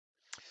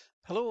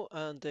Hello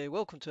and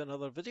welcome to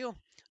another video.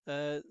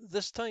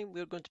 This time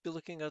we're going to be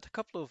looking at a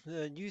couple of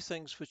new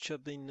things which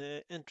have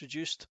been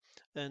introduced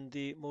in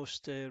the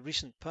most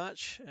recent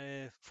patch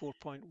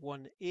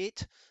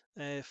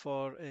 4.18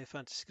 for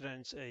Fantasy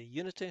Grounds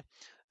Unity.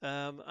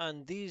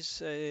 And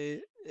these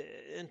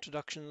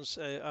introductions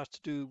are to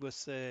do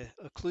with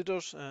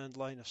occluders and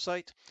line of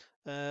sight.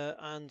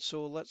 And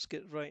so let's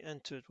get right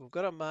into it. We've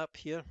got a map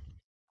here.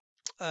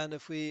 And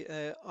if we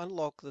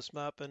unlock this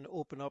map and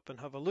open up and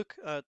have a look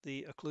at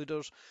the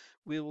occluders,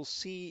 we will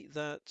see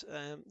that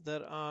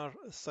there are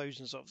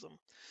thousands of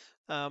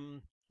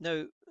them.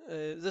 Now,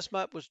 this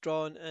map was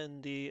drawn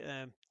in the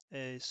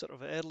sort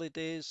of early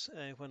days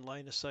when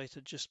line of sight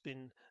had just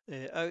been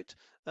out,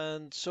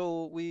 and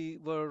so we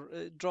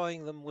were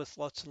drawing them with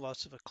lots and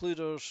lots of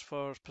occluders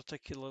for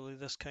particularly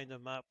this kind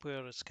of map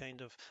where it's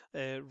kind of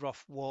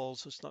rough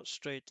walls, it's not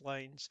straight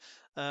lines.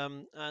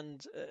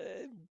 And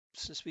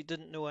since we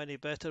didn't know any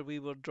better, we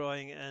were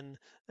drawing in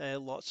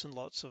lots and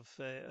lots of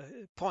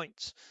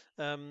points.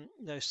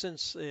 Now,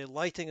 since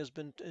lighting has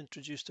been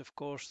introduced, of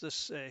course,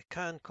 this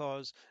can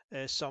cause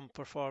some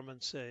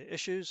performance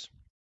issues.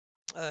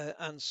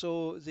 And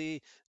so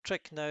the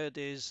trick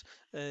nowadays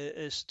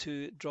is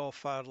to draw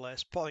far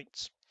less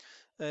points.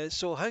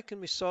 So how can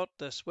we sort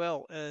this?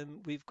 Well,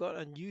 we've got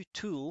a new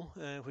tool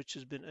which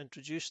has been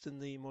introduced in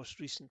the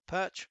most recent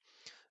patch.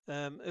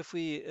 If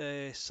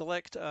we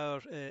select our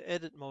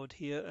edit mode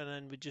here and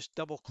then we just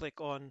double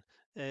click on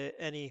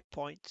any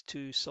point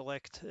to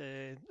select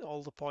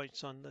all the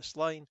points on this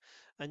line,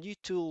 a new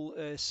tool,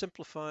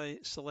 Simplify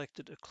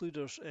Selected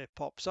Occluders,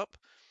 pops up.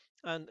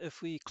 And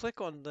if we click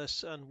on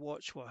this and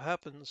watch what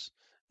happens,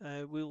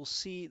 we will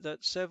see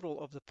that several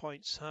of the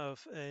points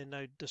have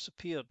now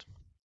disappeared.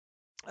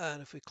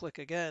 And if we click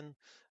again,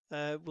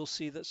 we'll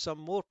see that some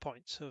more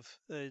points have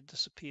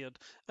disappeared.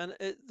 And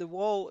the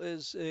wall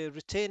is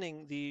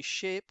retaining the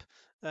shape,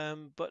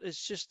 but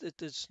it's just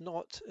it is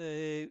not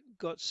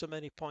got so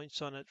many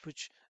points on it,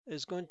 which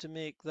is going to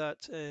make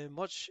that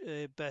much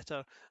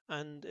better,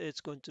 and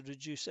it's going to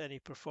reduce any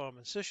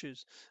performance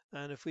issues.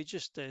 And if we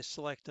just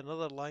select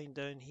another line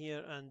down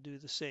here and do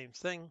the same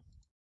thing,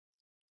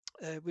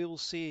 we will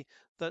see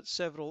that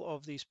several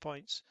of these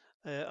points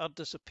are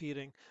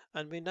disappearing,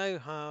 and we now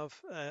have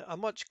a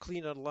much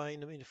cleaner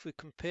line. I mean, if we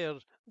compare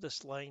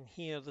this line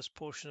here, this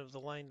portion of the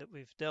line that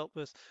we've dealt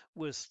with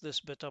this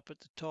bit up at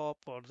the top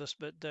or this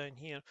bit down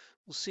here,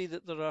 we'll see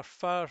that there are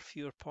far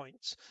fewer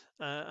points,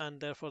 and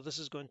therefore this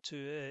is going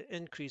to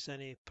increase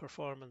any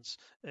performance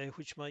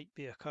which might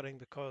be occurring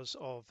because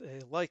of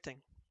lighting.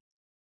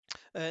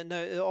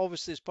 Now,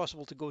 obviously, it's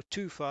possible to go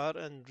too far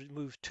and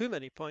remove too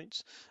many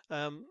points,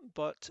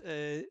 but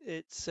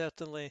it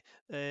certainly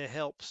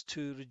helps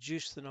to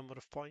reduce the number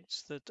of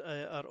points that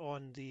are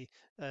on the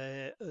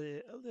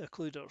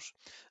occluders.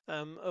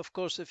 Of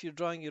course, if you're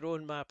drawing your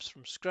own maps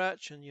from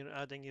scratch and you're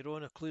adding your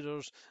own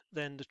occluders,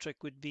 then the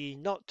trick would be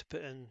not to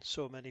put in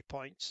so many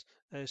points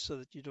so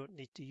that you don't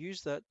need to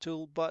use that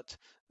tool, but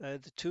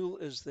the tool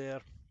is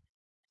there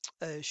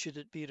should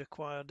it be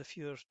required if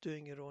you're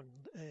doing your own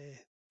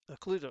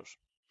occluders.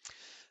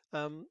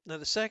 Now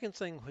the second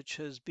thing which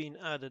has been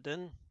added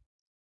in,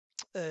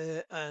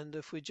 and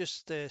if we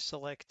just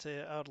select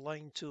our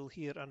line tool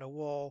here and a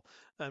wall,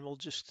 and we'll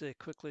just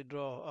quickly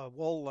draw a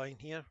wall line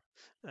here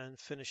and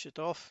finish it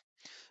off.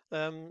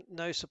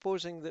 Now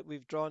supposing that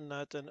we've drawn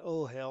that and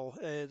oh hell,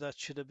 that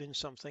should have been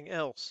something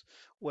else.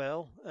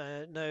 Well,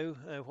 now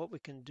what we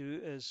can do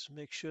is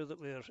make sure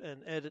that we're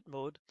in edit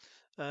mode.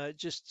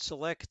 Just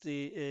select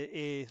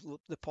the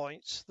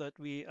points that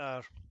we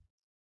are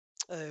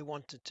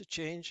wanted to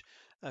change.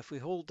 If we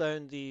hold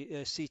down the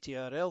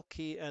CTRL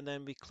key and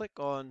then we click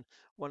on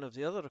one of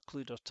the other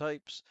occluder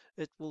types,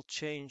 it will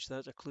change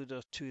that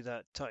occluder to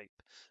that type.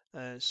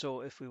 So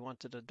if we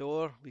wanted a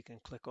door, we can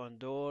click on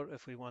door.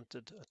 If we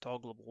wanted a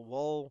toggleable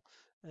wall,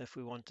 if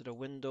we wanted a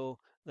window,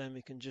 then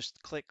we can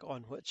just click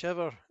on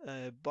whichever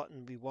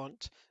button we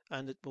want,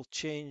 and it will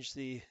change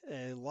the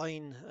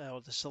line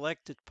or the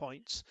selected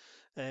points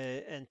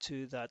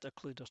into that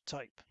occluder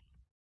type.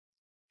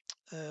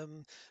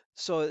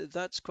 So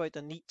that's quite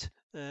a neat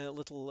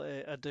little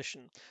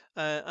addition.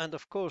 And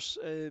of course,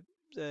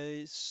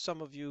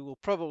 some of you will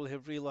probably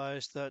have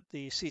realized that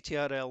the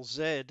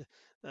CTRL-Z,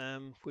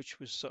 which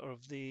was sort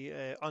of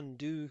the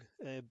undo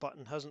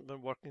button, hasn't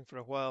been working for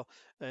a while.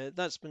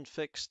 That's been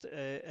fixed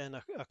in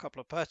a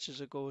couple of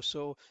patches ago.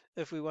 So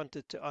if we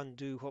wanted to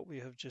undo what we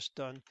have just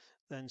done,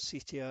 then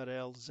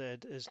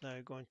CTRL-Z is now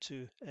going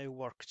to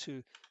work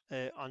to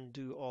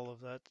undo all of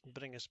that and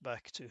bring us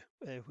back to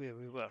where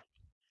we were.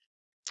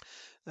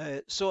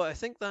 So I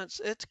think that's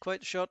it.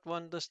 Quite a short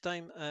one this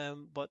time,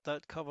 but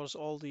that covers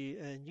all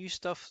the new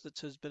stuff that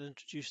has been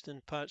introduced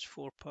in patch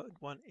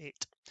 4.18.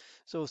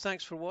 So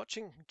thanks for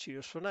watching.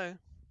 Cheers for now.